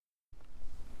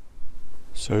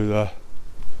So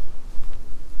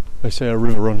they say a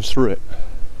river runs through it,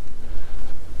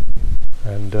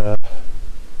 and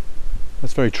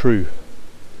that's very true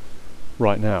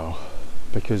right now,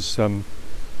 because the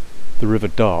River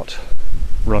Dart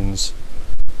runs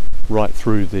right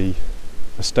through the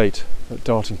estate at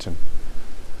Dartington,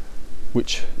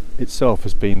 which itself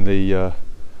has been the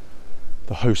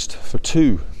host for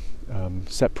two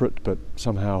separate but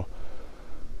somehow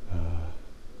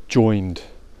joined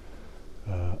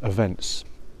events.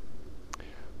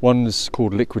 One's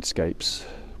called Liquidscapes,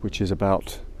 which is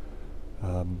about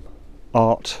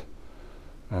art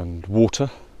and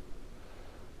water,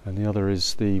 and the other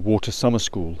is the Water Summer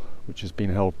School, which has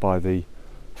been held by the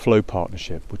Flow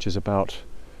Partnership, which is about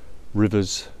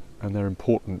rivers and their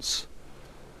importance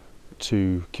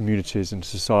to communities and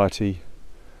society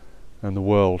and the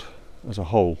world as a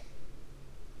whole.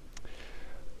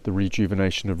 The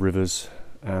rejuvenation of rivers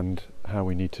and how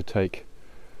we need to take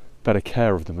better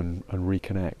care of them and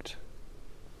reconnect.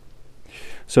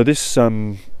 So this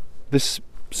soundscape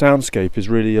is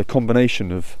really a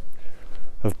combination of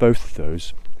both of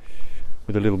those,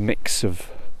 with a little mix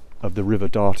of the River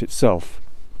Dart itself.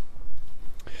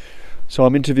 So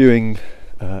I'm interviewing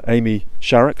Amy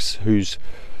Sharrox, who's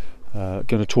going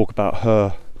to talk about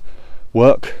her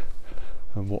work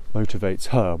and what motivates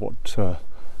her,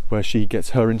 where she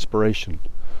gets her inspiration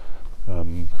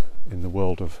in the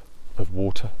world of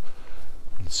water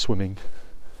and swimming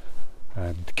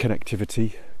and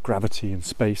connectivity, gravity and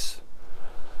space.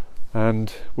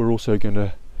 And we're also going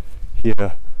to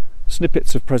hear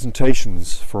snippets of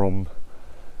presentations from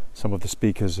some of the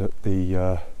speakers at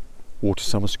the Water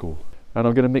Summer School. And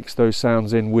I'm going to mix those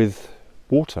sounds in with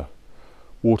water.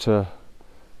 Water,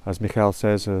 as Michael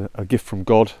says, a gift from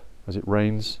God as it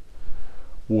rains.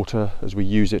 Water as we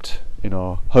use it in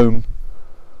our home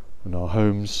and our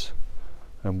homes,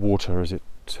 and water as it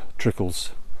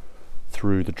trickles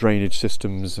through the drainage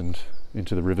systems and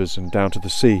into the rivers and down to the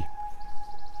sea.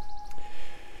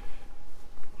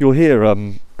 You'll hear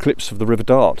clips of the River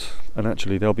Dart, and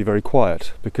actually they'll be very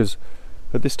quiet, because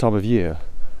at this time of year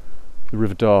the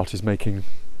River Dart is making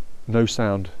no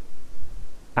sound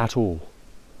at all.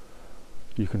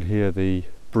 You can hear the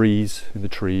breeze in the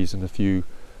trees and a few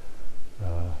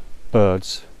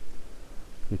birds,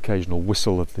 the occasional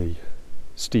whistle of the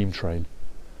steam train,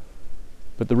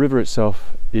 but the river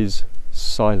itself is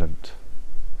silent,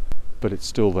 but it's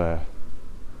still there.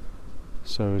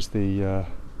 So as the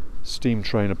steam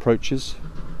train approaches,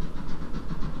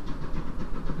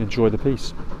 enjoy the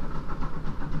piece.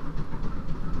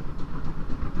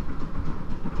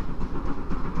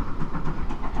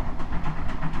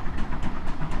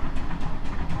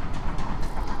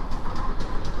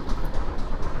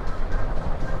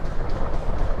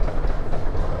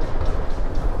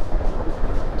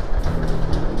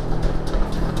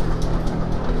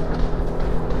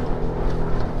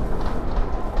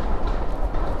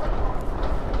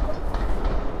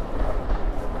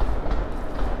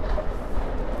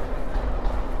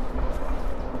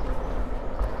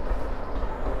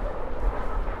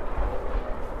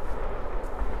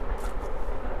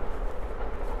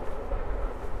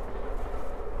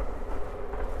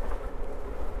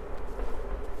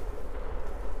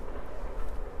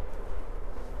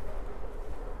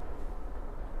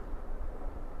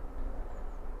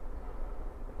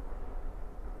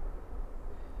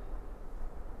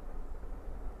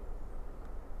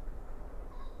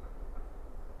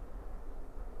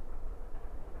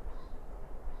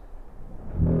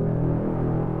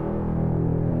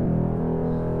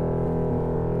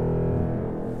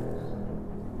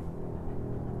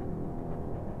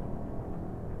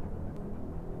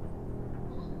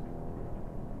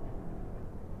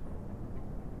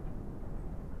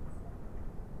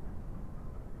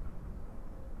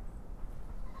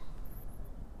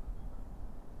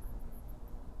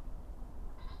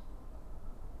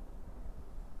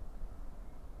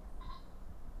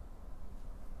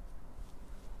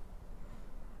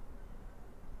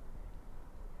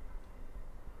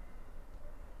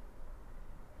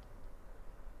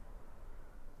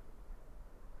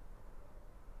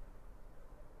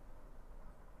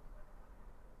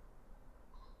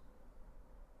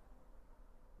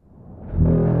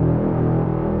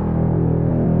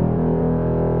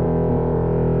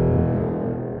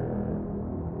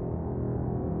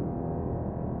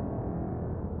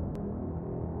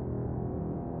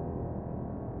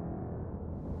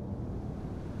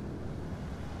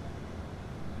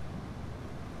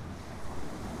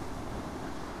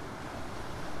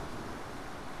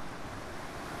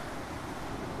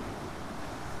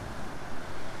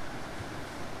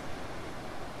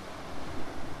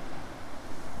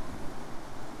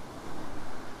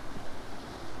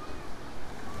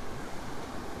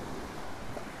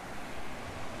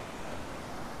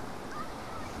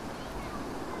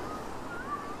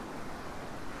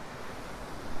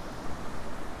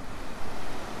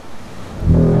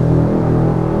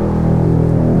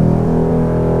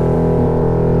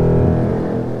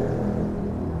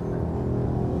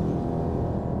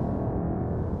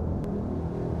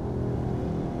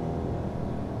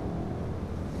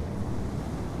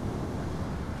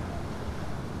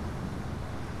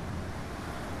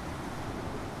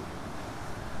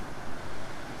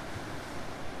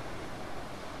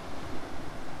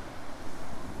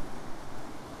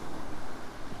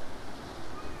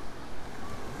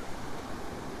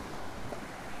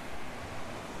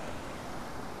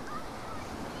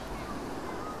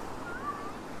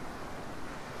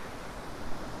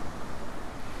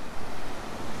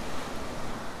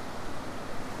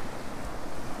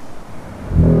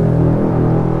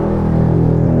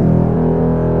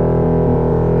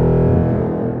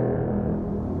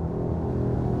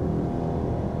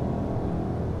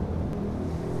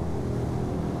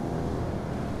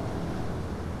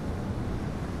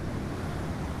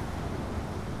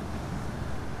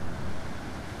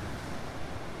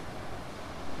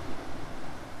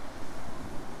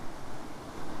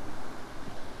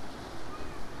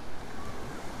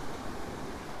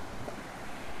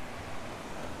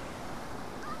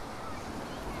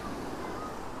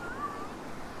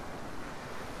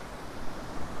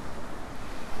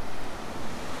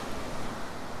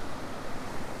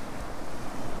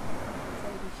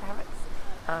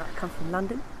 I come from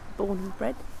London, born and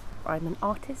bred. I'm an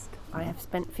artist. I have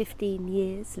spent 15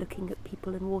 years looking at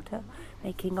people and water,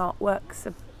 making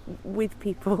artworks with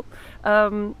people.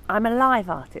 I'm a live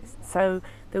artist, so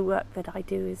the work that I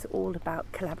do is all about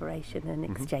collaboration and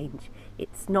exchange.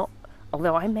 It's not,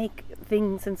 although I make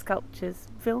things and sculptures,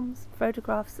 films,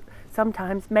 photographs,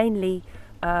 sometimes, mainly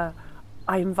I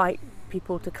invite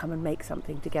people to come and make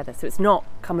something together. So it's not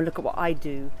come and look at what I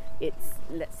do, it's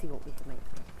let's see what we can make.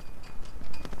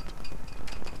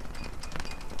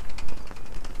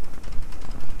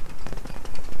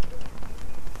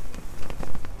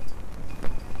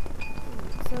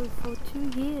 So for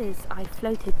 2 years I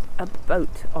floated a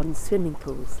boat on swimming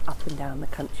pools up and down the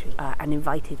country and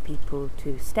invited people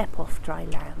to step off dry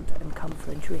land and come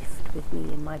for a drift with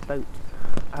me in my boat.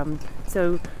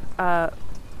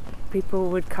 People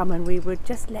would come and we would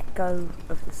just let go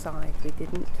of the side. We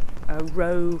didn't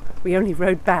row, we only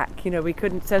rowed back, we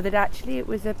couldn't, so that actually it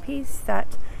was a piece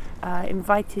that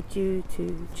invited you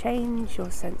to change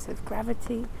your sense of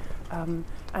gravity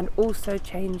and also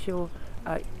change your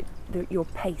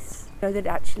pace, so that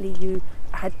actually you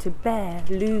had to bear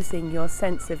losing your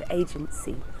sense of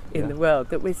agency in the world,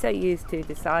 that we're so used to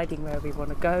deciding where we want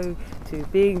to go, to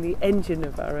being the engine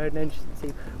of our own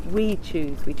agency. We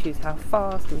choose how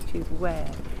fast, we choose where,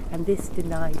 and this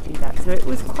denied you that. So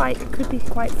it could be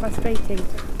quite frustrating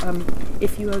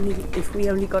if we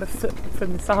only got a foot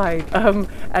from the side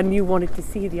and you wanted to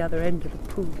see the other end of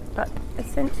the pool. But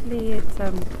essentially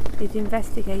it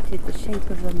investigated the shape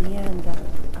of a meander,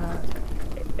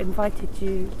 invited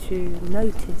you to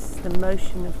notice the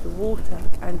motion of the water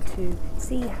and to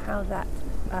see how that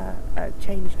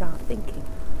changed our thinking,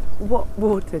 what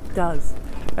water does.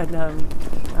 And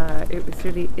it was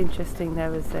really interesting.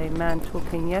 There was a man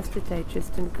talking yesterday,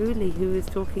 Tristan Gooley, who was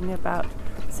talking about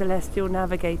celestial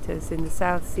navigators in the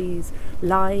South Seas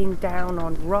lying down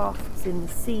on rafts in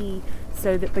the sea,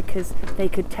 so that because they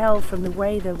could tell from the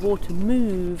way the water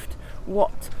moved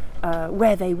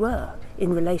where they were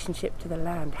in relationship to the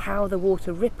land, how the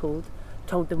water rippled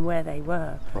told them where they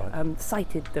were,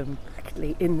 sighted them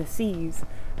actually in the seas.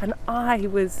 And I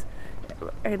was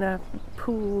in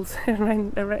pools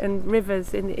and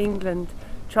rivers in England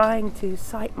trying to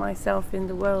sight myself in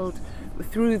the world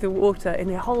through the water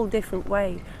in a whole different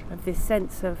way, of this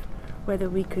sense of whether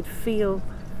we could feel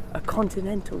a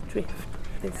continental drift,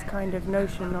 this kind of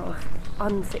notion of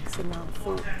unfixing our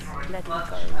thoughts, letting go.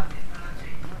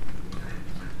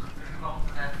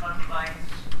 Their floodplains,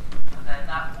 and then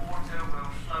that water will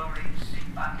slowly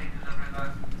seep back into the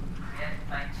river,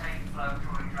 maintain flow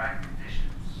during drought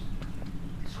conditions.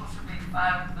 It's also been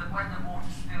found that when the water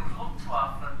spills onto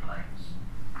our floodplains,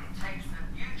 it takes the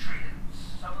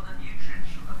nutrients, some of the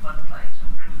nutrients from the floodplains,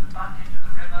 and brings them back into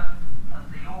the river, and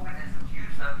the organisms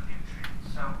use those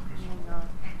nutrients. So it's integral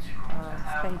to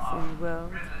how space in the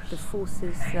world, the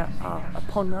forces that are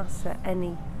upon us at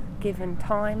any given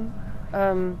time.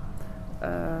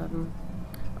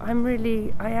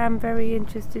 I am very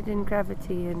interested in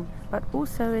gravity, but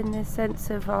also in this sense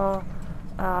of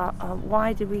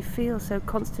why do we feel so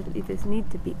constantly this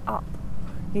need to be up?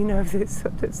 This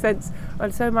sort of sense,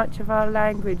 and so much of our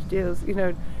language deals,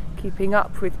 keeping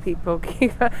up with people.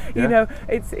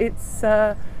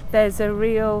 There's a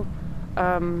real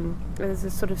there's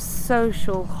a sort of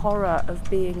social horror of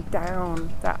being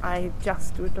down that I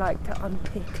just would like to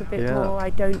unpick a bit more. I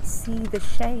don't see the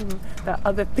shame that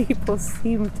other people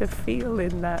seem to feel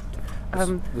in that.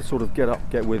 The sort of get up,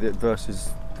 get with it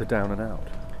versus the down and out.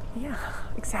 Yeah,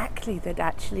 exactly, that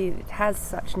actually it has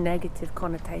such negative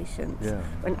connotations. Yeah.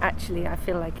 When actually I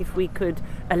feel like if we could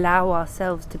allow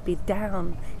ourselves to be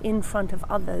down in front of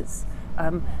others,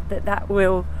 that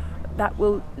will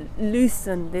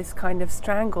loosen this kind of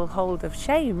stranglehold of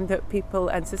shame that people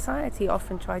and society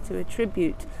often try to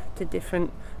attribute to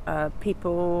different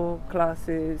people,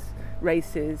 classes,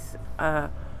 races.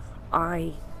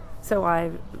 So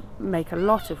I make a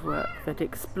lot of work that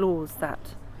explores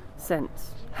that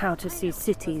sense, how to see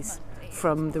cities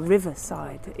from the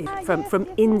riverside, from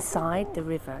inside the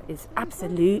river, is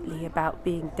absolutely about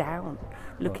being down,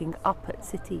 looking up at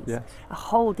cities, a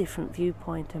whole different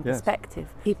viewpoint and perspective.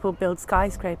 People build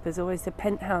skyscrapers, always a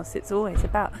penthouse, it's always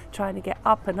about trying to get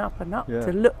up and up and up,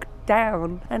 to look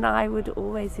down. And I would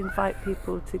always invite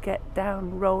people to get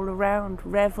down, roll around,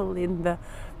 revel in the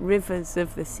rivers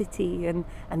of the city, and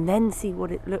then see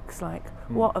what it looks like.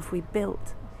 What have we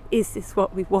built? Is this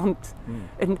what we want?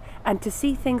 And to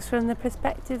see things from the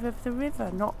perspective of the river,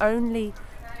 not only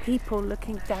people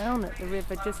looking down at the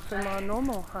river just from our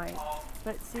normal height,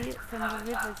 but see it from the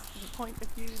river's point of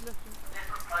view, looking.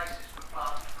 Different places for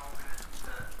plants and organisms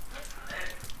to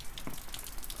live.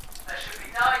 There should be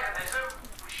no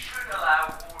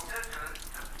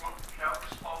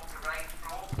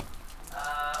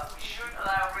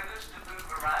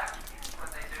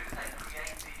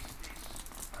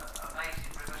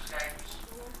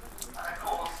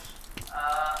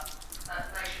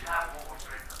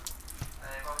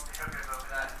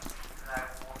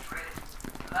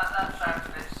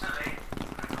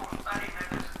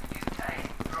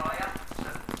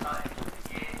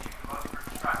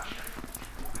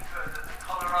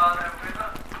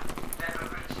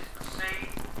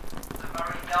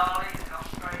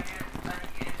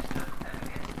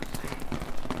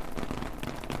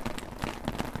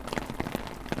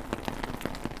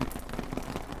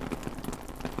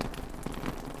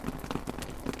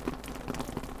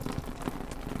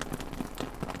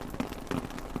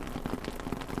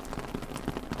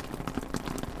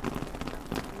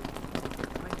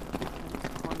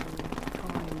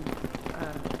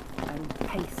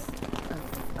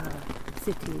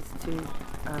cities to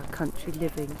country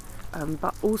living,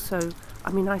 but also,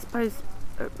 I mean, I suppose,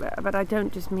 but I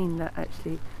don't just mean that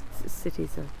actually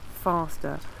cities are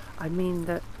faster. I mean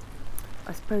that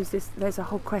I suppose there's a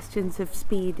whole questions of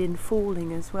speed in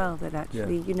falling as well, that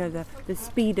actually, you know, the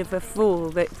speed of a fall,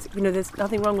 that, you know, there's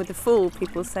nothing wrong with the fall.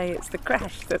 People say it's the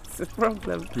crash that's the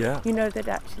problem. Yeah. You know, that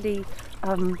actually,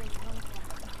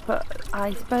 but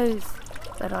I suppose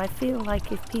that I feel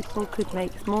like if people could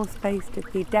make more space to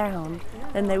be down,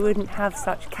 then they wouldn't have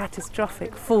such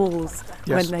catastrophic falls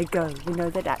when they go. You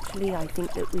know, that actually I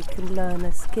think that we can learn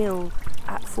a skill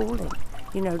at falling.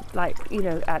 You know, like, you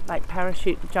know, like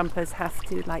parachute jumpers have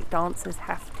to, like dancers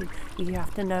have to. You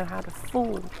have to know how to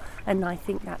fall, and I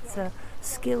think that's a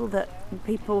skill that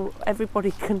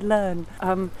everybody can learn.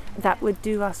 That would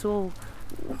do us all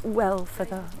well for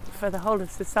the whole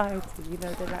of society. You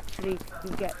know, that actually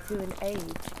you get to an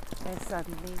age where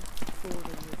suddenly falling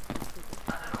is considered. I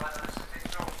don't know whether this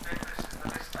is your business in the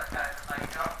list I kind of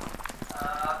make up.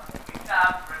 We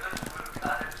have rivers, we'll look at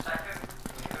that in a second.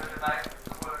 You heard about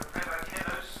the word river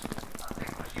killers, I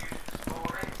think was used this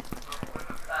morning. We'll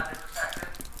look at that in a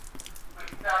second.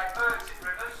 We've diverted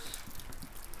rivers,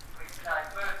 we've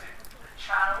diverted the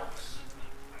channels,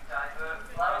 we divert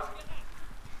flow,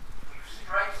 we've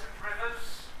straightened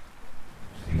rivers,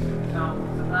 see some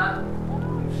examples of that.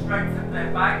 We've strengthened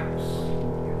their banks.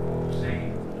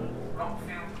 See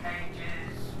rock-filled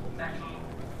cages, metal.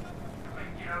 I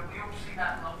mean, you know, we all see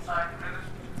that alongside the rivers.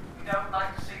 We don't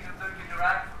like to see them moving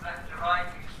around from left to right.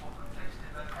 We just want them fixed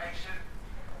in location.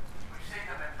 We see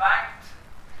them embanked,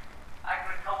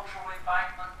 agricultural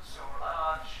embankments or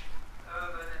large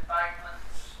urban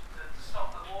embankments to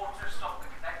stop the water, stop the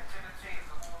connectivity of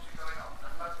the water going on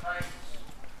the floodplains.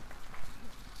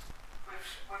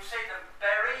 We've seen them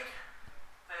buried.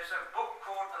 There's a book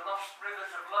called The Lost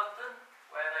Rivers of London,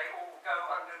 where they all go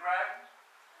underground.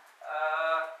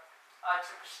 I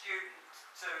took a student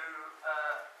to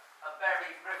a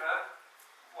buried river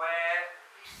where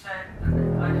he said,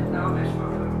 and I didn't know this, but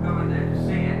we were going there to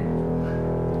see it, that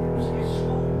it was his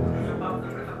school that was above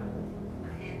the river.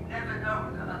 And he had never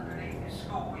known that underneath his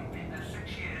school, in those 6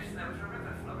 years, there was a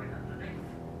river flowing underneath.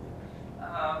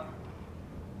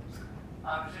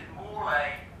 I was in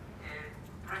Morlaix in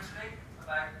Brittany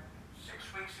about 6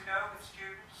 weeks ago with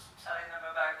students, telling them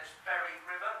about this buried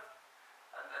river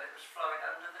and that it was flowing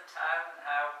under the town and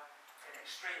how in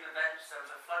extreme events there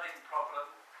was a flooding problem.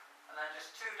 And then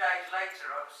just 2 days later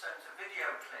I was sent a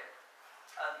video clip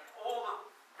and all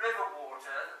the river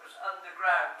water that was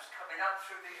underground was coming up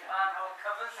through these manhole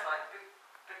covers, like big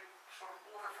sort of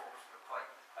waterfalls that were quite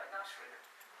nice really.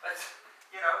 But,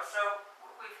 you know, so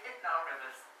we've hidden our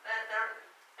rivers.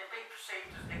 They're being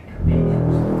perceived as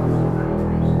inconvenience to us in many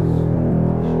cases.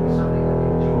 It should be something that we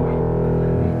enjoy, but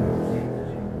they're being perceived as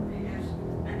inconvenience.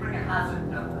 They bring a hazard,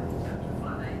 don't they, in terms of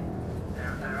flooding.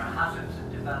 They're a hazard to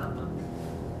development,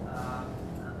 and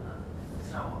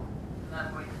so on. And then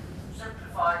we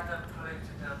simplified them,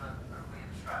 polluted them, and we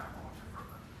extract water from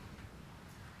them.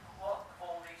 And what have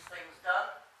all these things done?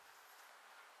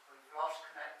 We've lost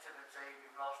connectivity,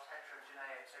 we've lost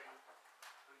heterogeneity,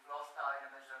 we've lost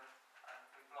dynamism, and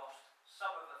we've lost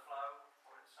some of the flow,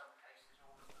 or in some cases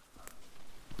all of the flow.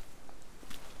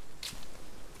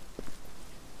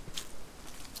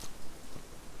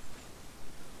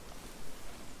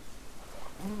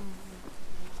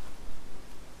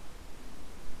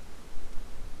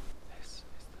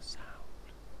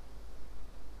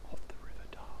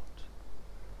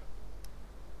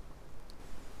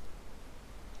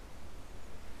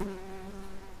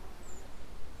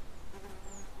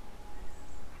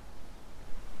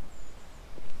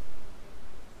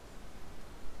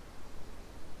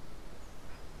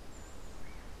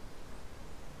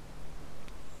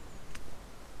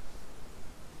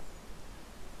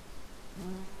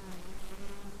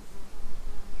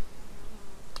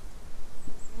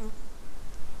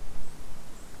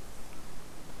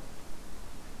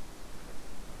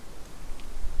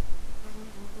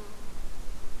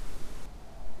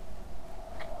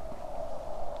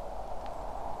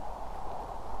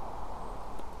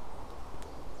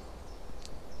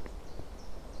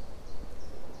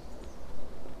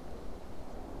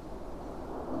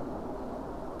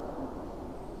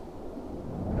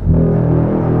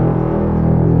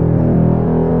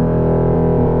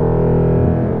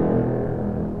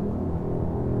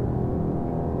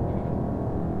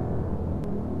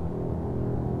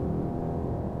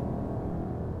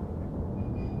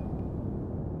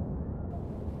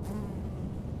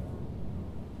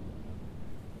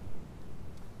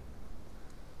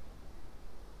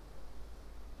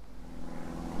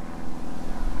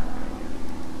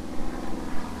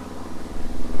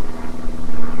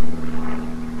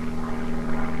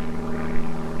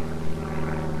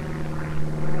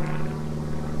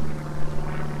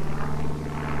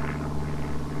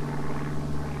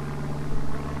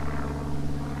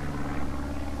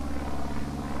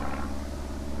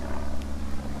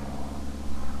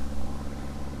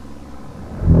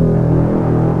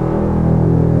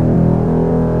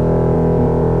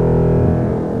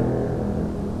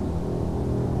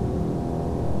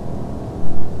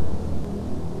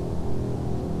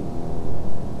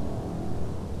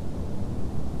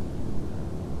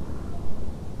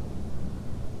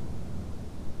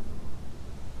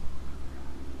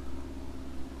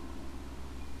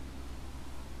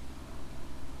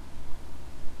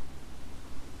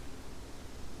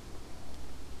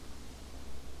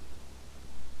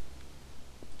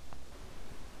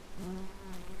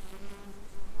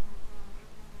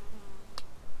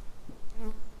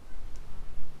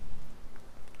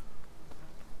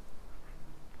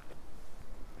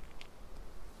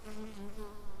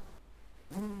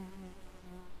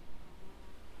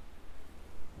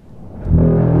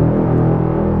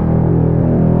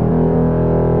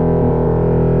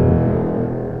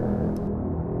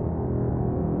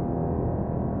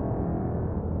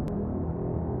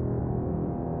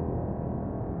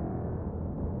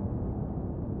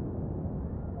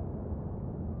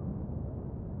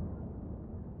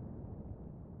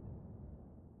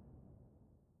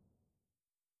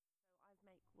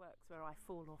 works where I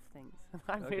fall off things.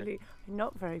 I'm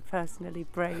not very personally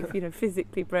brave,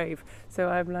 physically brave. So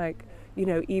I'm like,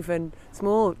 even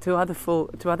small to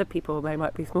other people, they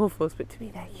might be small falls, but to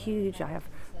me they're huge. I have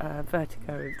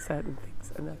vertigo in certain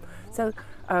things, and so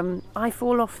I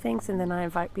fall off things, and then I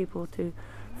invite people to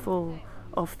fall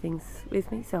off things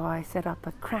with me. So I set up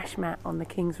a crash mat on the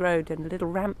King's Road and a little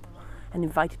ramp, and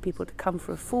invited people to come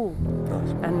for a fall.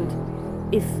 Nice.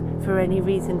 And if for any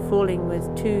reason falling was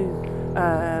too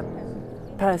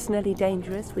personally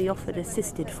dangerous, we offered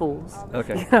assisted falls.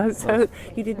 Okay. So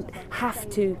you didn't have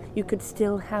to, you could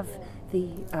still have the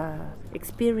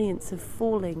experience of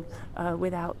falling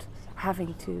without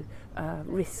having to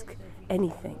risk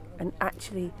anything. And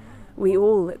actually, we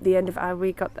all, at the end of I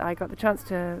got the chance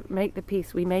to make the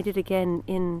piece. We made it again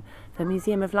in the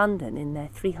Museum of London in their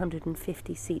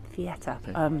 350-seat theatre.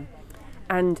 Okay.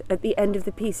 And at the end of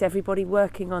the piece, everybody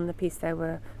working on the piece, there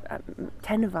were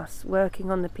 10 of us working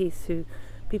on the piece, who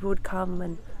people would come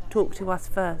and talk to us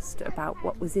first about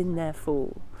what was in their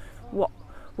fall, what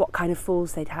kind of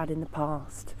falls they'd had in the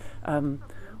past,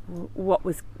 what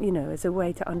was, as a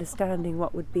way to understanding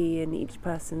what would be in each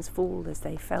person's fall as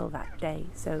they fell that day.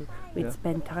 So we'd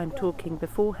spend time talking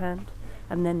beforehand,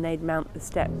 and then they'd mount the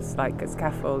steps like a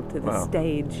scaffold to the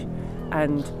stage,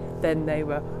 and then they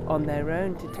were on their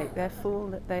own to take their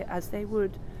fall as they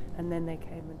would, and then they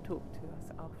came and talked to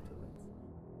us afterwards.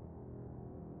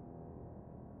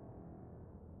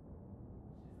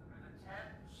 The River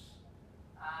Thames,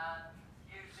 and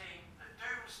using the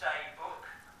Doomsday Book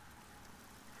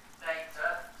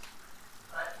data,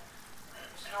 that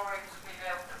historians have been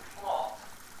able to plot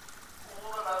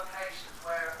all the locations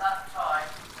where at that time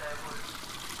there was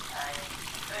a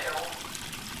mill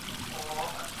or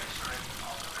a fishery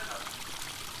on the river.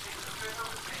 See, the river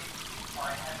was being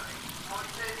quite heavily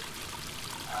exploited.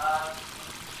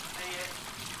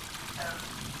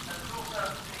 There's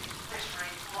also the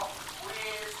fishery block of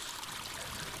weirs.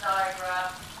 There's a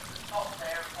diagram at the top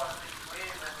there of one of these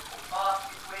weirs. They were called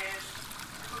basket weirs.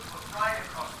 They were put right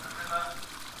across the river, and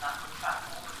that would trap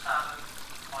all the salmon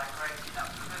migrating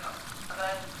up the river. And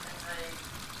then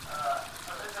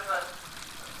Elizabeth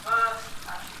first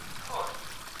actually put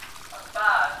a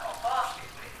ban on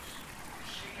basket weirs, because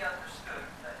she understood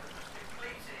that it was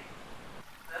depleting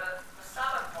the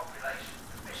salmon population,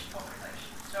 the fish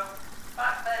population. So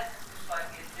back then, it's like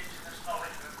the indigenous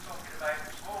knowledge we were talking about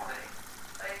this morning,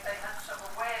 they had some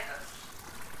awareness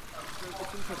of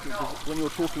It's interesting because when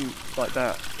you're talking like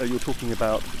that, you're talking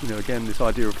about, again, this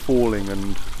idea of falling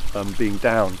and being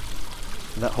down,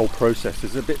 and that whole process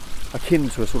is a bit akin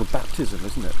to a sort of baptism,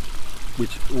 isn't it?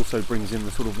 Which also brings in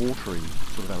the sort of watery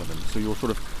sort of element. So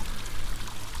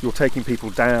you're taking people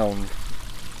down.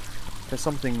 There's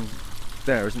something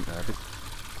there, isn't there?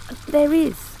 There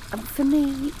is. For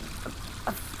me,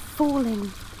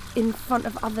 falling in front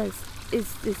of others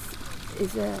it's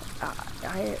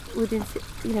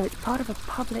part of a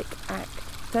public act.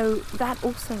 So that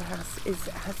also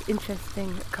has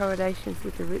interesting correlations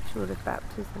with the ritual of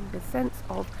baptism. The sense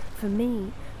of, for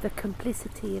me, the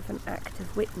complicity of an act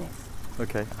of witness.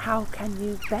 Okay. How can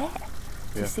you bear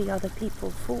to see other people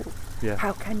fall? Yeah.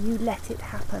 How can you let it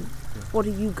happen? Yeah. What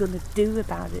are you going to do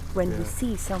about it when you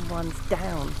see someone's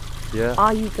down? Yeah.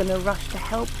 Are you going to rush to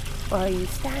help, or are you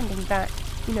standing back?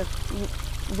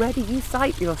 Where do you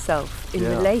cite yourself in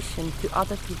relation to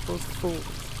other people's falls?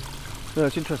 No,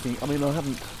 it's interesting. I mean, I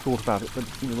haven't thought about it, but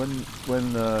when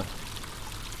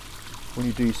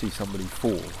you do see somebody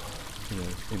fall,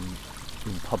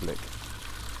 in public,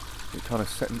 it kind of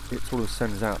sort of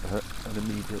sends out an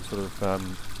immediate sort of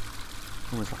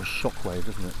almost like a shockwave,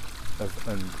 doesn't it?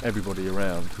 And everybody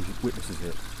around who witnesses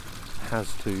it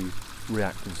has to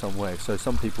react in some way. So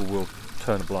some people will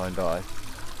turn a blind eye,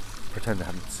 pretend they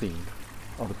haven't seen.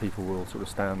 Other people will sort of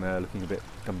stand there looking a bit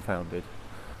dumbfounded,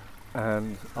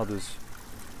 and others,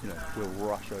 will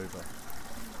rush over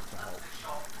to help.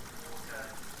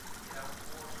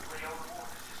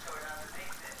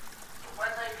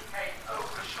 When they became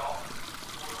overshot,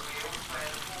 or the wheels where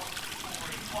the water was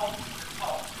falling on the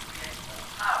top to create more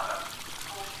power, of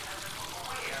course you had to put a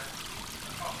weir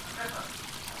across the river,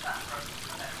 and that process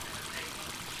connected the thing,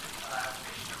 allowed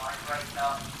fish to migrate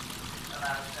up,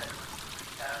 allowed sediment to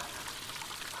be down.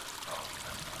 So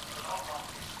we've got a long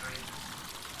history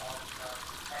of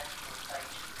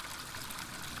exploitation.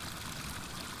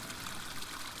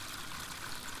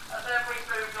 And then we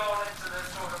moved on into the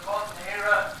sort of modern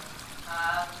era,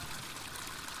 and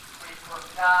we put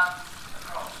dams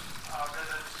across our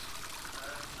rivers,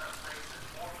 that brings us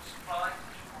water supply,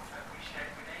 which of course I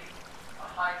appreciate we need, a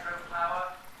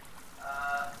hydropower.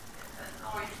 It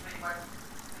annoys me when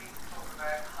people talk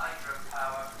about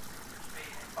hydropower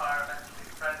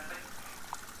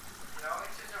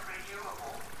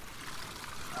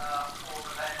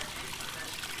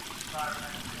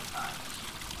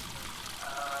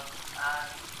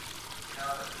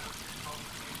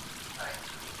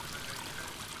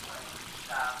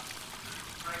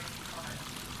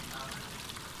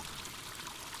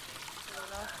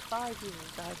 5 years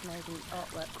I've made an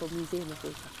artwork called Museum of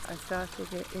Water. I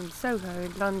started it in Soho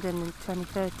in London in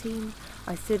 2013.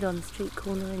 I stood on the street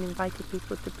corner and invited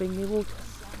people to bring me water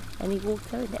in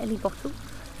any bottle.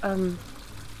 And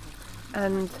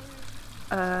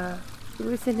it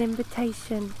was an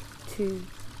invitation to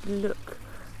look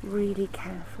really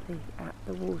carefully at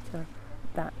the water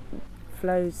that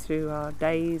flows through our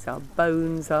days, our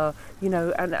bones,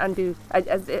 and do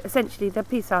essentially the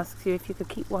piece asks you, if you could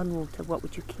keep one water, what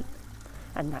would you keep?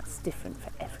 And that's different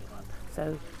for everyone.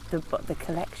 So the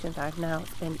collections, I've now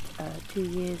spent 2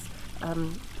 years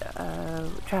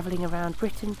travelling around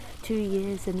Britain, 2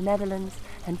 years in the Netherlands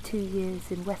and 2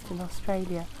 years in Western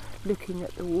Australia, looking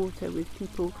at the water with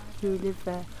people who live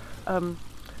there,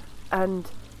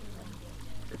 and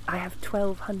I have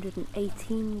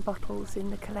 1,218 bottles in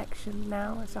the collection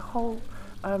now as a whole,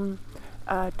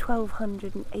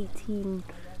 1,218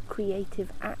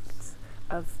 creative acts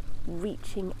of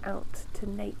reaching out to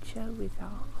nature with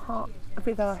our heart,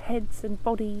 with our heads and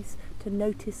bodies, to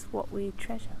notice what we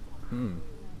treasure.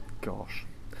 Gosh.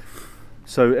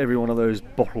 So every one of those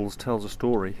bottles tells a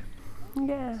story.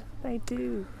 Yeah, they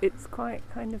do. It's quite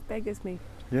kind of beggars me.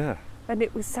 Yeah. And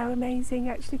it was so amazing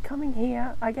actually coming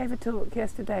here. I gave a talk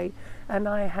yesterday and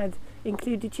I had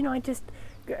included, I just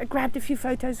grabbed a few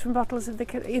photos from bottles in the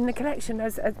collection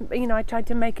as I tried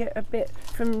to make it a bit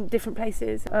from different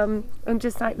places, and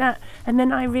just like that. And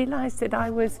then I realised that I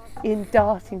was in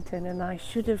Dartington and I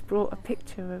should have brought a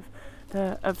picture of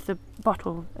the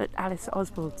bottle that Alice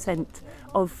Oswald sent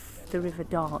of the River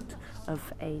Dart,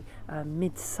 of a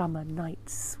midsummer night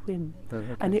swim.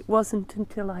 Okay. And it wasn't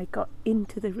until I got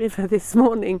into the river this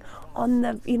morning on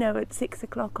the at 6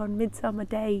 o'clock on Midsummer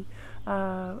Day,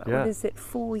 what is it,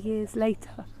 4 years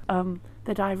later,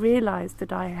 that I realised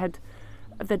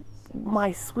that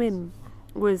my swim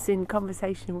was in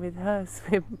conversation with her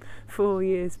swim 4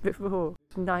 years before.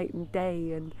 Night and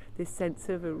day, and this sense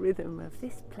of a rhythm of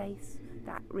this place,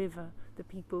 that river, the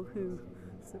people who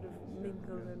sort of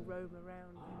mingle and roam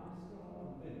around.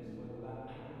 Whether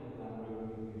that angle in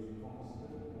that river is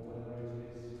constant or whether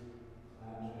it is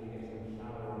actually getting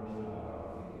shallower and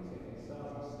shallower. I think it's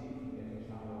starting steep and getting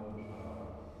shallower and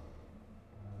shallower.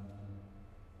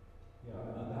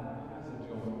 And that has a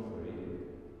geometry,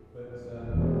 but the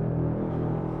geometry is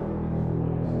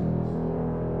actually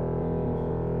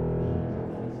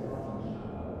starting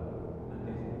shallow and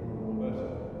getting more and more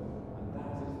vertical. And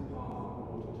that is the path that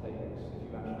water takes. If you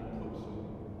actually put some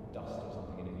dust or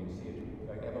something in it, you see it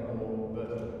going ever more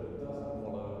vertical. It doesn't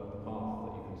follow the path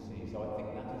that you can see. So I think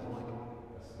that is like a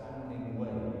standing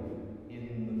wave in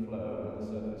the flow, and the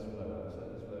surface flow. The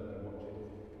surface flow, if you watch it,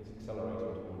 is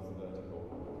accelerating towards the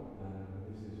vertical. And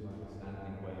this is like a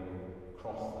standing wave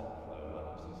across that flow,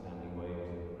 like you see standing waves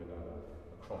in the river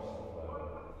across the flow. But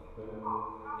I'm still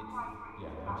wondering exactly,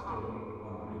 especially when it's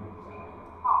geometry.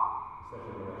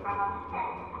 Geometry can be derived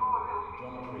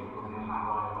from purely the play of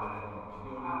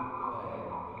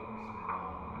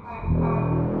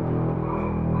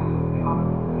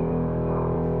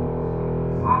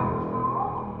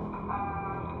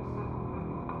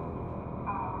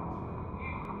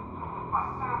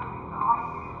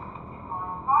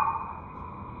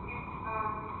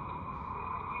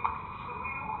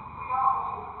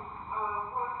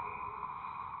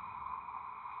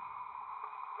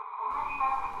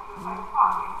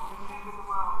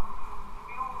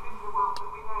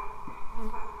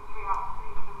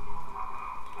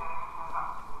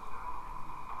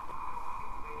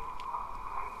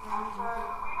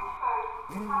points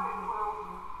and lines.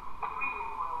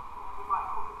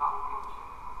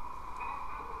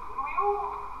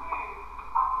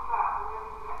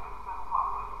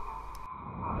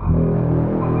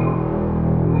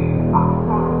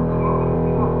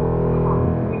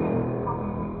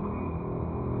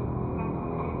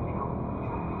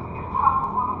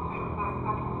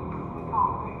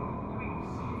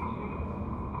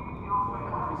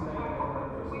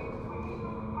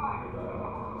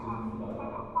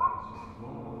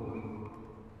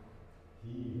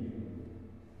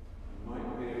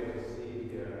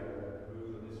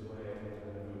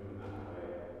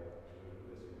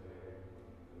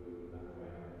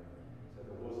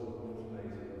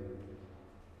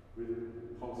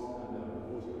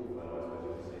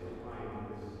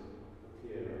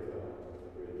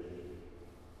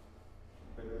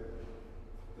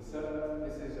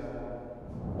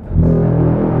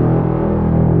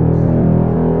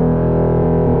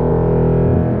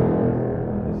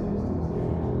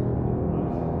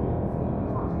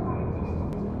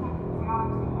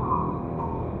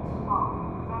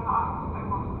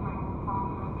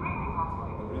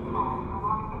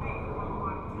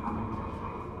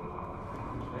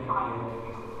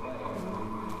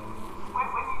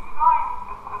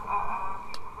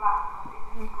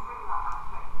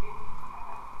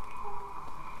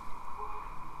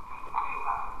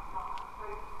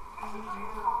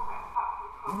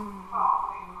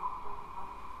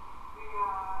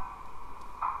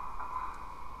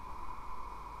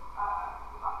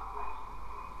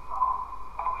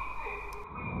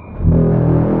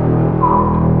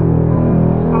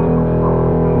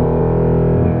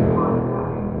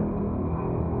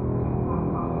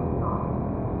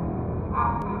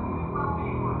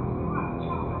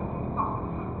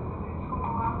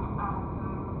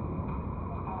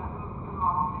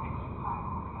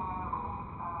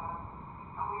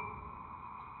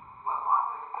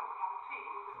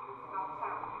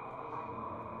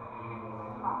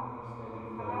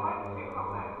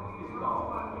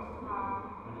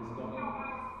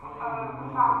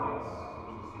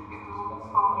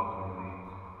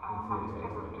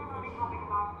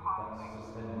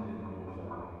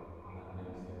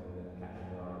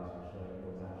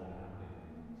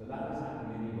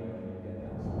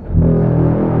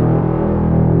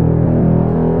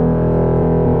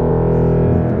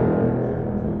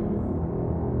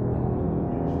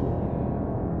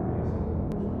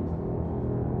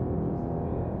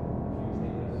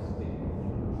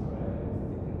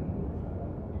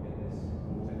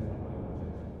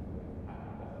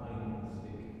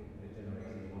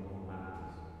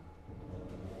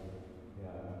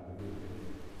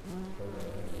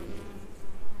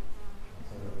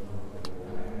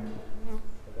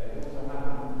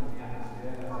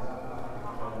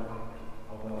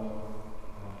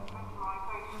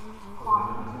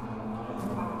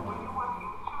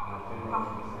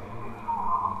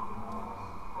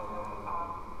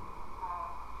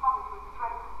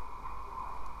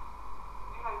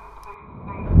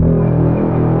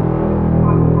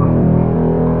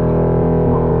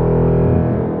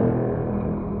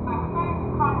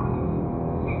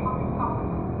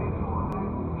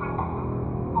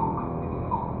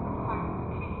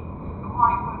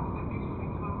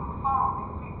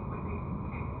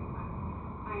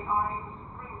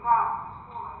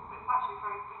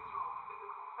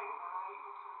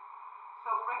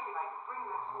 We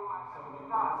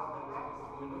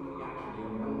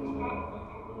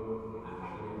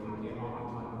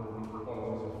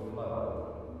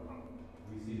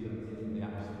see them in the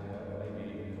atmosphere, maybe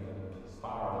even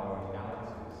spiraling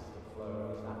galaxies. The flow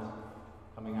is that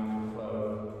coming out of the flow,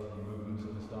 the movements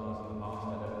of the stars in the past. I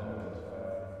don't know, but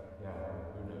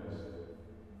who knows?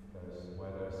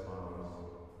 Where those spirals.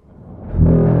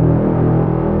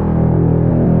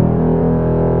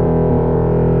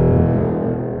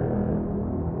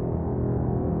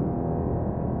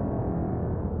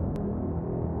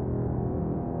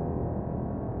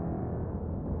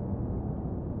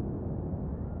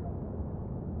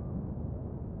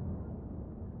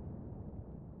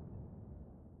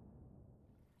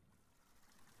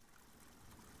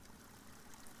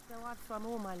 So I've swum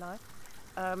all my life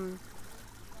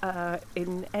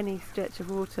in any stretch of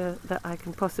water that I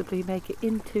can possibly make it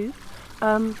into.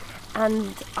 And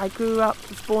I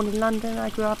was born in London, I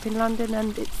grew up in London,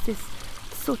 and it's this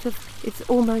it's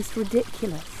almost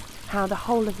ridiculous how the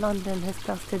whole of London has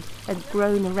clustered and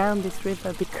grown around this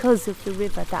river because of the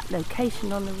river, that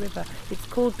location on the river. It's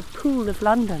called the Pool of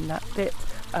London, that bit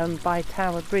by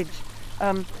Tower Bridge.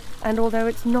 And although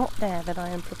it's not there that I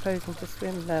am proposing to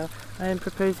swim, though, I am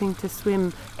proposing to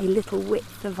swim a little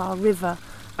width of our river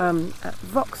at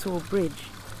Vauxhall Bridge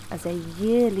as a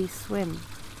yearly swim.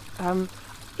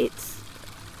 It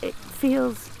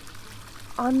feels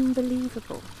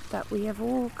unbelievable that we have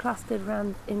all clustered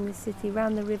around in the city,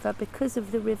 around the river, because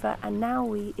of the river, and now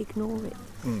we ignore it.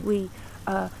 We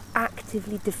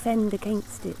actively defend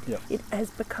against it. Yeah. It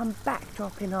has become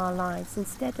backdrop in our lives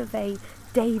instead of a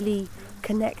daily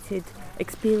connected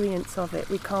experience of it.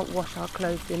 We can't wash our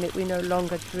clothes in it, we no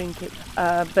longer drink it,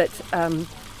 but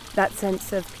that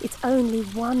sense of it's only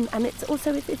one, and it's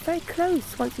very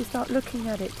close once you start looking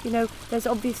at it. You know, there's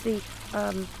obviously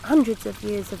hundreds of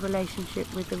years of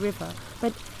relationship with the river,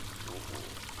 but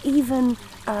even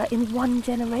in one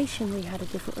generation we had a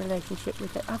different relationship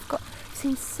with it. I've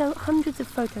seen hundreds of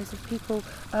photos of people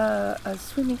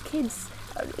swimming, kids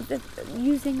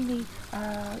using the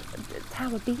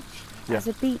Tower Beach as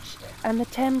a beach and the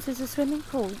Thames as a swimming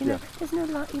pool. You know, there's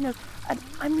no and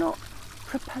I'm not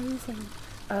proposing.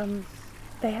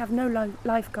 They have no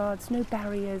lifeguards, no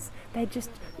barriers. They're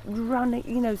just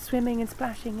running, swimming and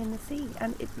splashing in the sea,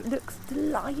 and it looks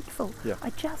delightful. Yeah. I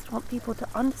just want people to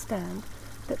understand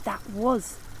that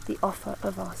was the offer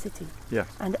of our city. Yeah.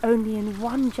 And only in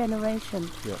one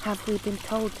generation Yeah. have we been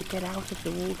told to get out of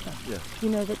the water. Yeah. You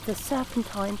know, that the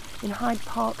Serpentine in Hyde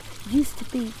Park used to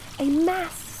be a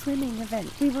mass swimming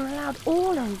event. We were allowed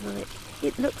all over it.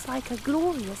 It looks like a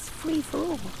glorious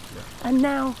free-for-all. Yeah. And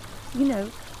now,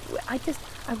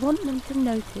 I want them to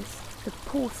notice the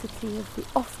paucity of the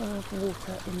offer of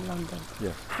water in London.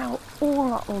 Yes. How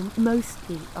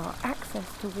mostly our access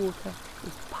to water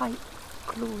is piped,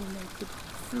 chlorinated,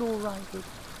 fluorided,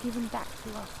 given back to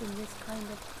us in this kind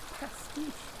of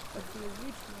pastiche of the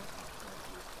original offer of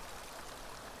water.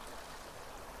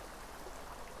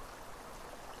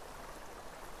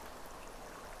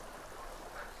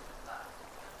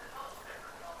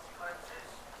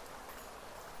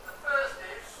 The first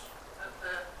is that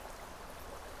the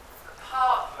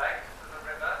path length of the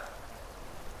river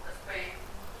has been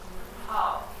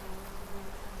halved.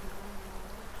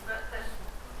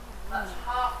 That's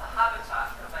half the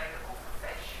habitat available for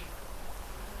fish.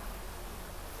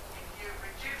 If you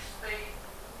reduce the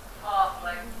path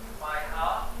length by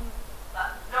half,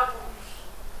 that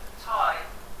doubles the time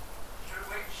through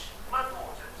which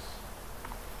floodwaters,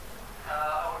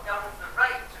 or doubles the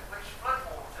rate at which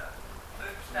floodwater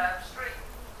moves downstream.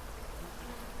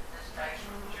 In this case,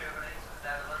 from Germany to the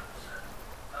Netherlands and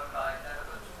low-lying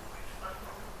Netherlands to reach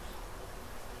floodwaters.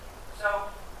 So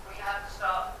we have to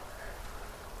start.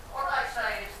 What I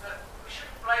say is that we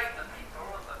shouldn't blame the people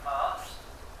of the past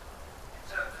in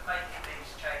terms of making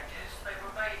these changes. They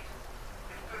were made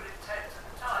with good intent at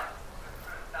the time, to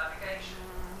improve navigation.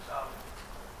 So,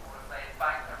 or if they had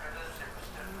banked the rivers, it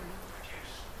was to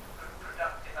produce good,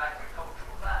 productive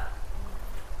agricultural land.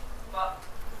 But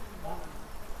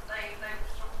they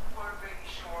sort of weren't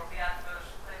really sure of the adverse,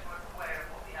 they weren't aware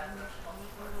of what the adverse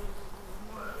consequences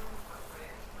were, but we're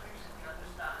increasingly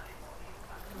understanding what the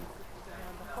impact of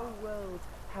The whole world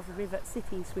have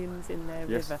city swims in their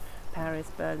Yes. river.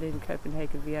 Paris, Berlin,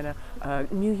 Copenhagen, Vienna,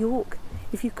 New York.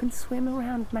 If you can swim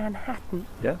around Manhattan,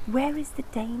 Yeah. where is the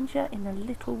danger in a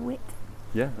little width?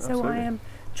 Yeah, So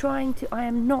absolutely. I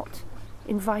am not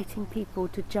inviting people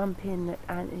to jump in at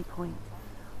any point.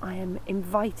 I am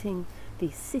inviting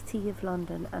the City of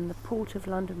London and the Port of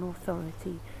London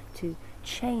Authority to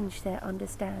change their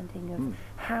understanding of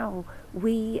how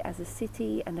we as a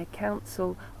city and a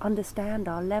council understand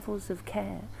our levels of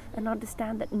care, and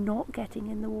understand that not getting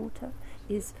in the water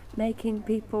is making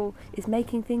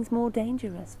things more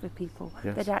dangerous for people.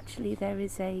 Yes. That actually there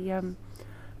is that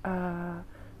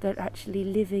actually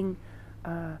living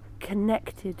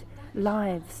connected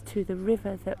lives to the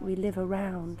river that we live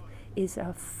around is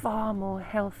a far more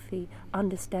healthy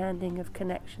understanding of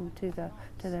connection to the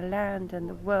land and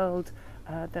the world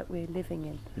that we're living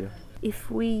in. Yeah.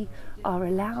 If we are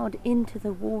allowed into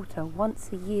the water once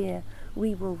a year,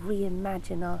 we will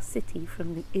reimagine our city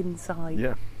from the inside.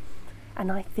 Yeah.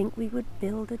 And I think we would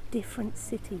build a different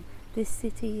city. This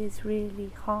city is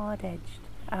really hard-edged.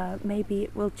 Maybe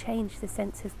it will change the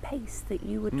sense of pace that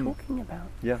you were talking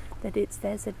about. Yeah. That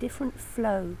there's a different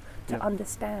flow to Yeah.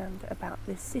 understand about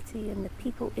this city and the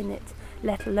people in it,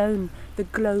 let alone the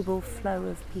global flow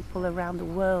of people around the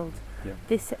world. Yeah.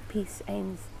 This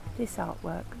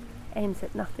artwork aims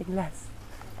at nothing less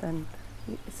than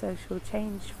social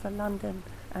change for London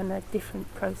and a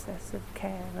different process of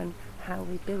care and how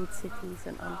we build cities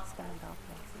and understand our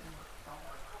places.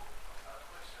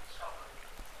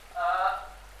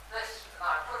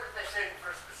 I put this in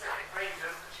for a specific reason,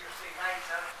 which you'll see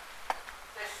later.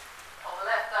 This, on the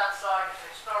left-hand side, is a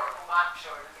historical map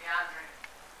showing the meandering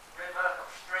river or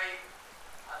stream,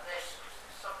 and this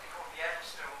is something called the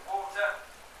Eddystone Water,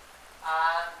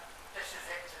 and this is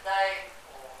it today,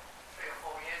 or 3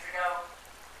 or 4 years ago,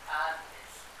 and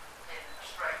it's in a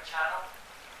straight channel.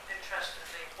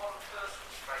 Interestingly, one person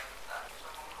straightened that,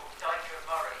 someone called Dyker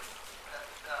Murray, and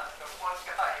there was one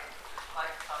guy who was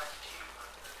lifetime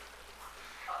achievement that he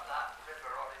cut that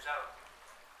river on his own.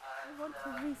 I want to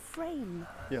reframe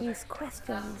Yeah. these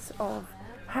questions of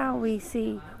how we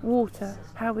see water,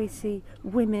 how we see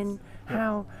women,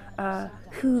 how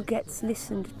who gets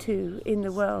listened to in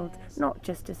the world, not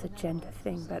just as a gender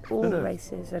thing, but all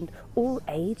races and all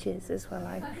ages as well,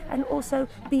 and also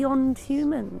beyond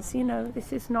humans. You know,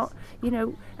 this is not,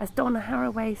 as Donna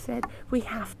Haraway said, we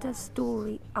have to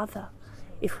story other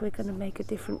if we're going to make a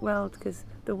different world, because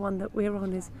the one that we're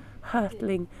on is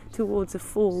hurtling towards a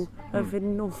fall of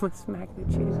enormous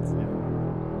magnitudes. You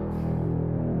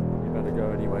better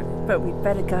go anyway. But we'd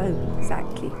better go,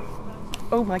 exactly.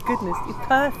 Oh my goodness, it's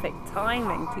perfect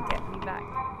timing to get me back.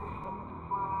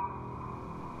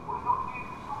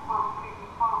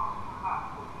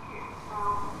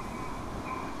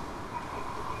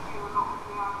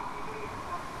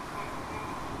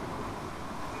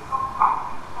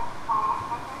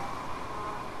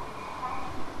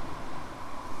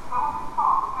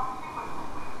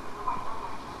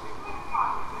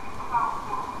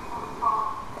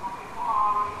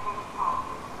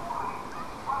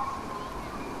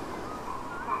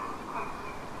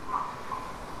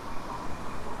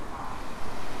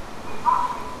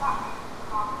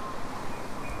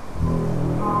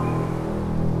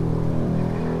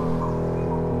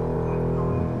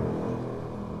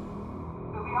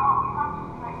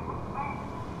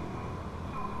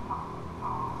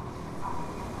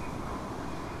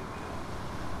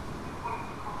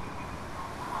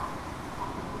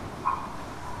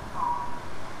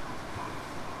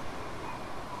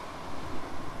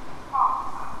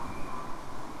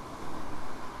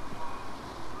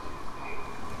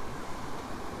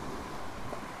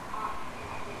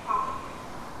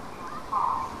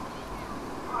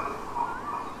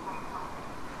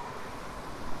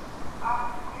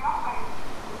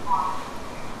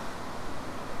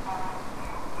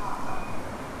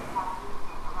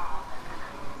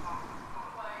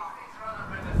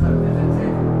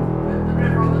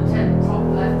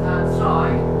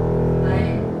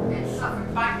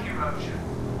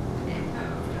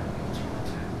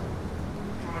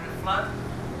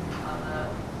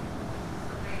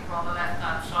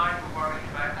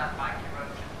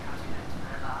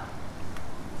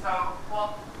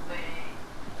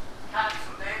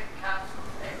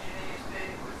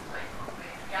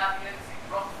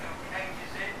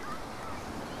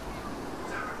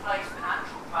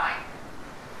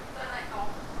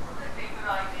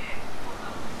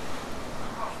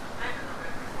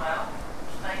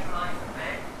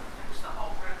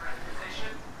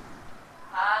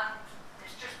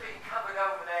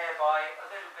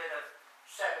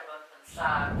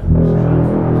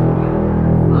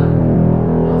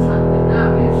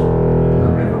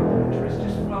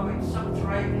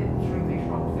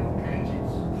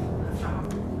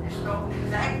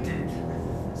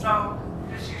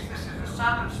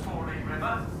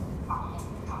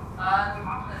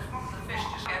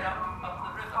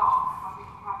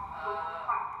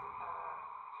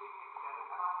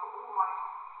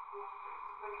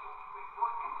 Ready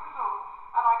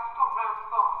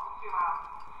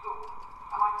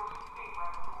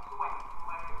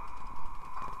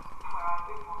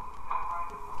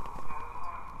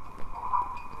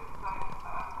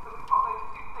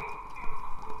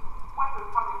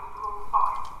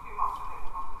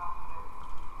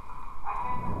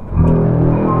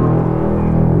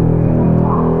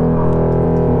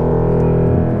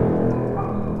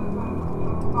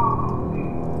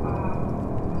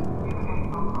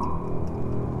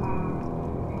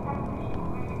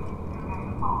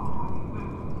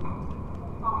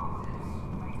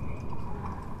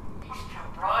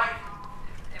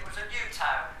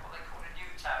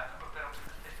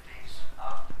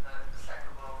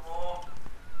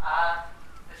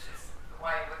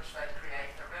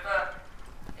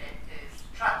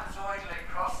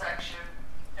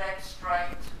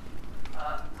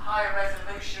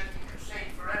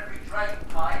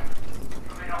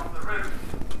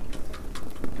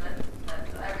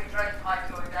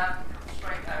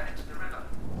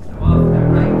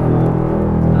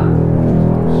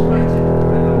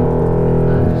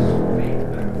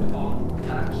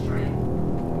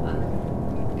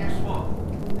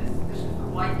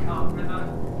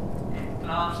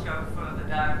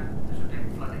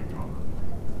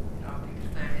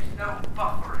no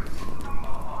buffering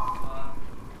of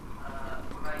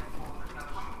rainfall, there's no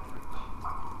storage.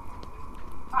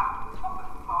 That's the top of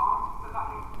the farm, but that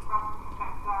means the grass can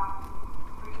take down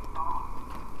through the farm.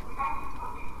 We're going to put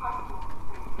these floatboards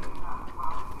in that as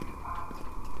well to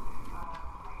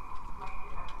make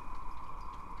it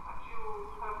a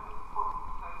dual purpose pond,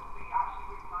 so it'll be actually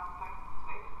really nice place to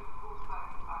sit, but also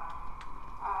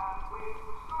we're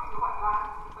restoring the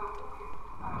wetlands, so walking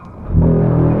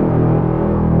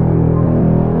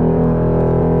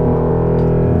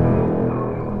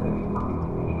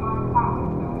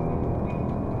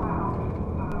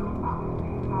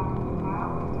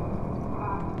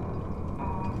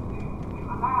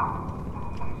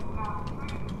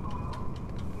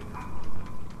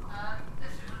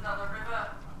This is another river.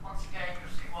 Once again, you'll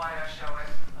see why I show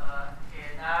it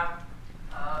here now.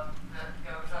 That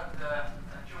goes under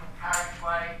a dual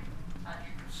carriageway, and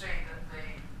you can see that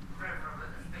the river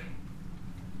that has been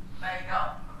made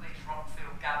up of these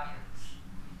rock-filled gabions,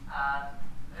 and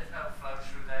there's no flow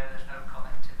through there, there's no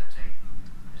connectivity,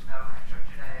 there's no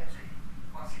heterogeneity.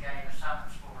 Once again, a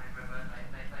salmon-spawning river,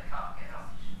 they can't get on.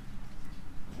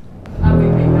 And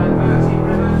we've been diverting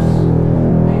rivers.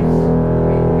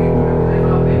 People who live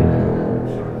up in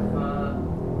sort of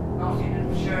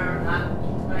Nottinghamshire and that,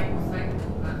 they will think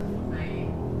that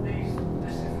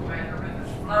this is where the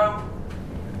rivers flow,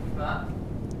 but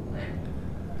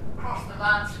across the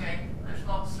landscape there's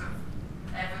lots of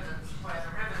evidence where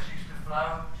the rivers used to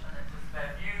flow, and it was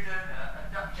Bermuda,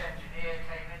 a Dutch engineer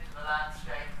came into the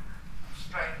landscape and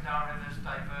straightened our rivers,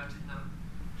 diverted them,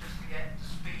 just to get the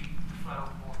speed to flow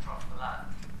of water off the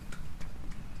land.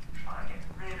 Try to get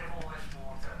rid of all this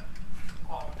water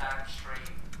on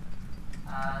downstream.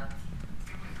 And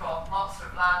we've got lots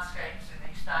of landscapes in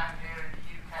East Anglia in the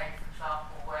UK, for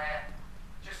example, where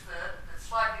just the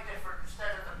slightly different,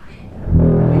 instead of the peaty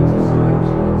soils,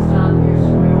 you've got sandier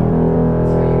soil.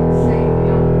 So you can see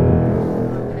the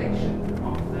location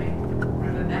of the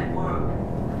river network.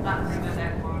 That river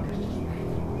network has just been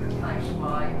replaced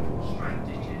by straight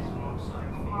ditches alongside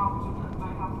fields.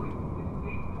 they have witnessed this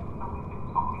week, and we've been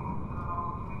topping them for the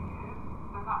last 3 years.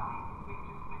 So that means we've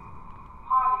just been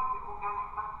piling the organic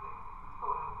matter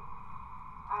soil.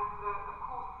 And of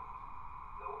course,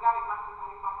 the organic matter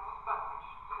behaves like a sponge.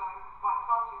 So by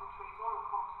planting the trees on the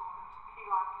contour and key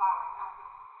lime ploughing and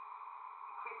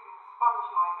increasing the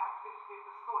sponge-like activity of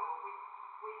the soil,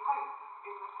 we hope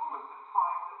in the fullness of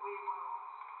time that we will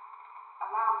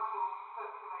allow the soil to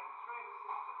percolate through the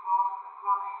system rather than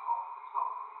running off the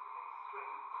top into these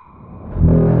streams.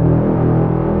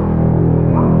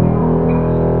 The other thing I was going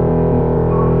to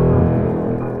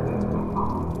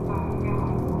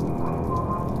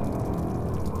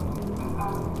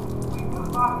we put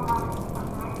biodynamic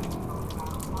preparation on the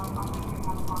ground. I think we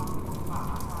have one about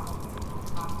that now.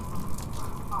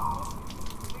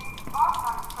 The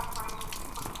biodynamic preparation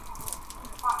is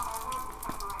in fact there were the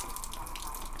preparation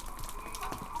techniques. You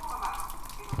put a small amount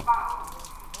in a barrel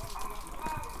and you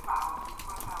stir this barrel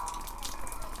for an hour and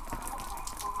it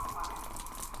takes one of that and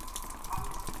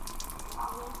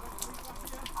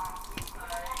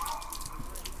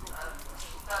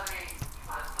Study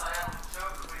that I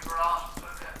undertook, we were asked to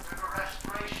look at river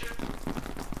restoration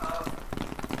of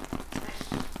this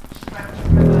stretch of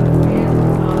river here,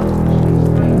 which is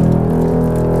great.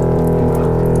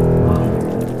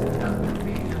 The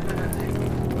feasibility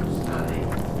study,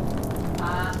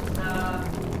 and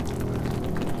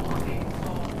what he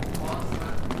thought was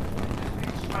that it has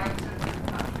been straightened,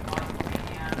 and we might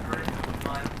meander it, and we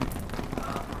might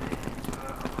put it into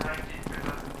a braided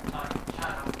river type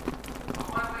channel. But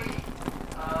when we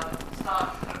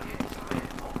started to look into it,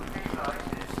 what we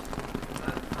realised is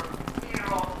that from here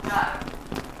on down,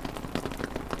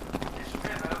 this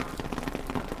river was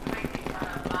completely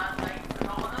kind of man-made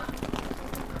phenomenon.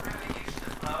 The river used to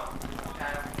flow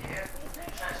down here.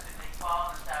 Interestingly,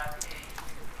 farmers down here used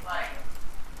to complain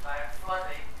about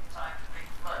flooding in times of big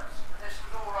floods. And this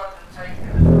was all undertaken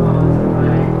as part of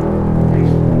a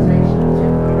exploitation of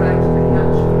timber out of the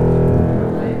catchment.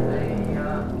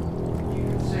 You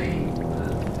can see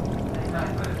that they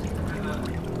diverted the river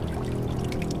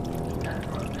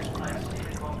from this place here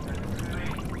in Longford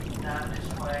down this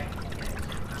way, get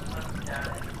timber flooded down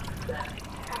into the river netting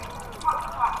here. But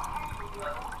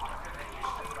the river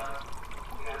used to flow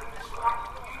down this way.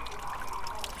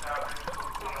 So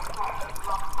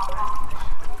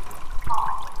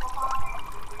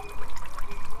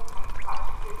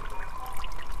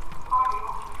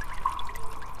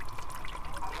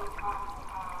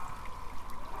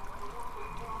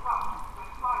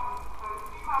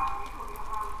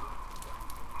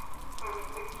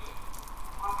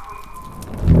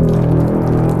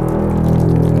So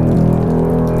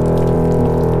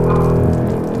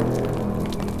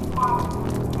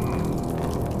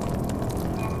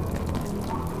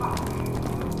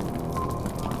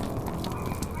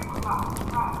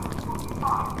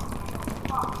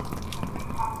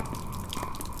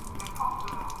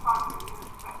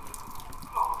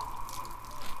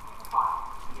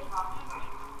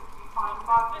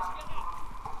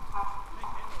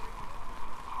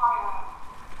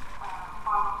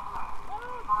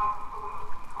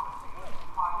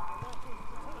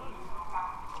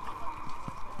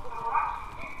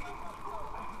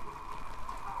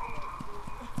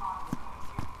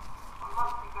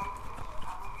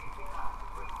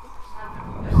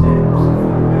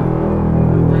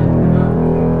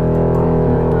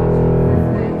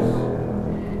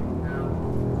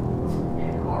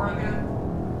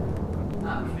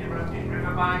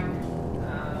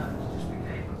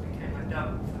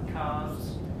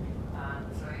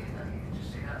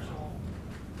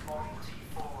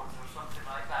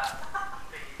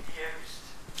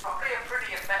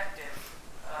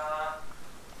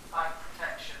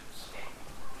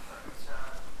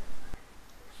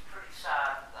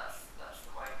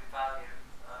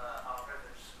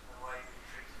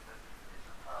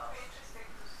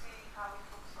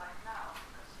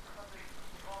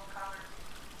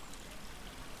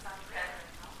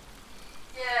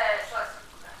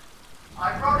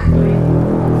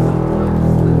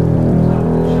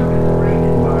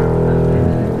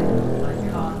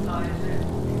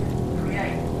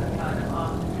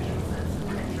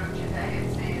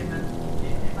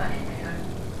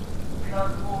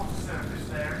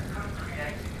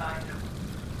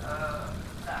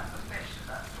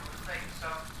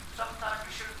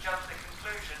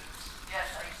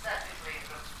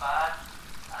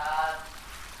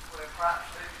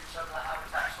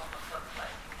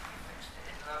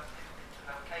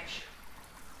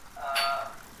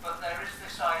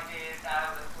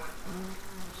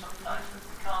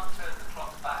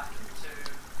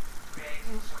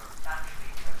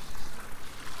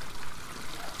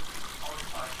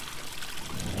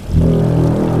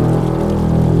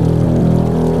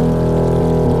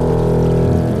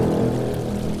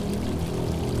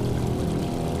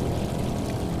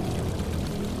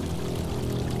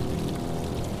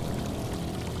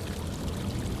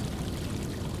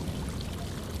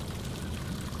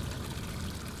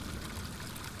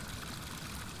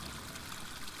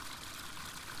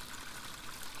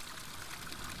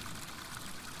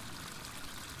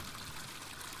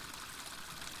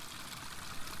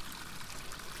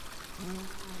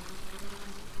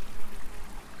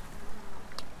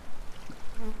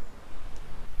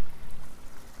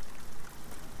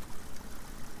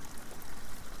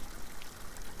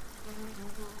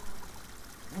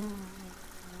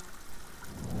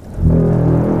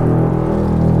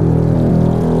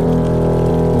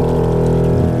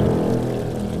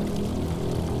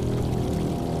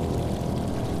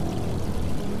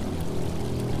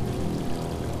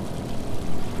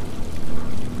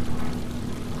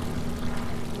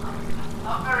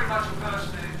I'm very much a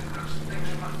person who looks at things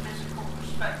from a physical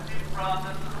perspective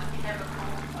rather than the chemical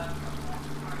and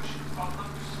water pollution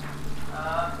problems.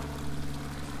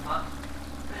 But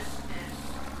this is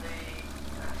the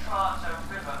Atrato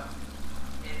River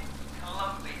in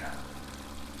Colombia.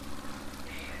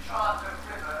 The Atrato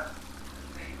River has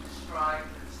been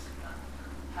described as a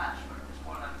catchment as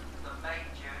one of the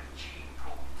major gene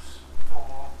pools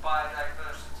for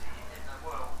biodiversity in the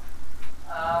world.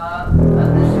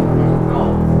 And this is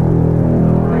Gulf, the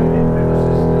Arabian river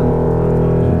system,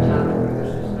 the Channel river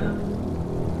system.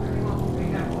 Anyone will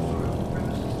pick out what sort of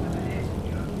river system it is in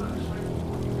Europe, mostly,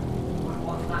 or it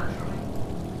was naturally.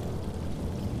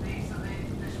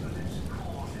 This was its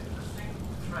cause. It was a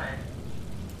single thread,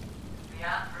 the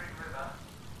Meandering river,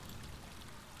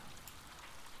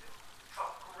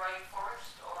 tropical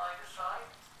rainforest on either side,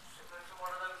 similar to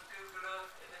one of those Google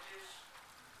Earth images.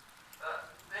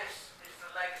 This is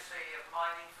the legacy of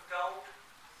mining for gold.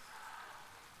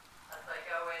 And they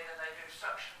go in and they do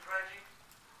suction dredging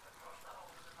across the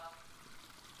whole of the map.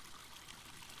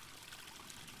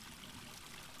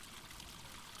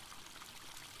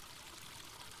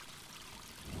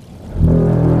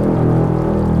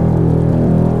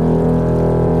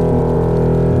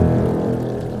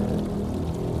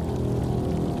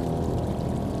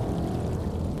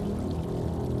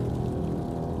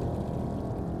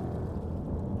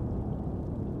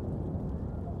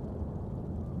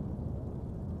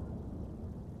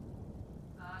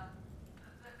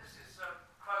 This is some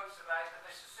quotes about the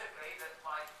Mississippi that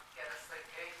might get us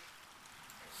thinking.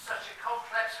 It's such a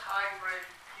complex hybrid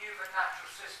human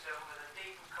natural system with a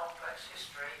deep and complex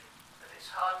history that it's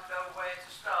hard to know where to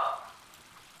start.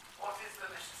 What is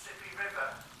the Mississippi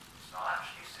River? It's not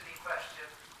actually a silly question.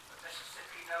 The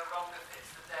Mississippi no longer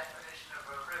fits the definition of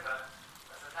a river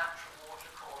as a natural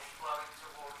water course flowing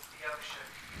towards the ocean.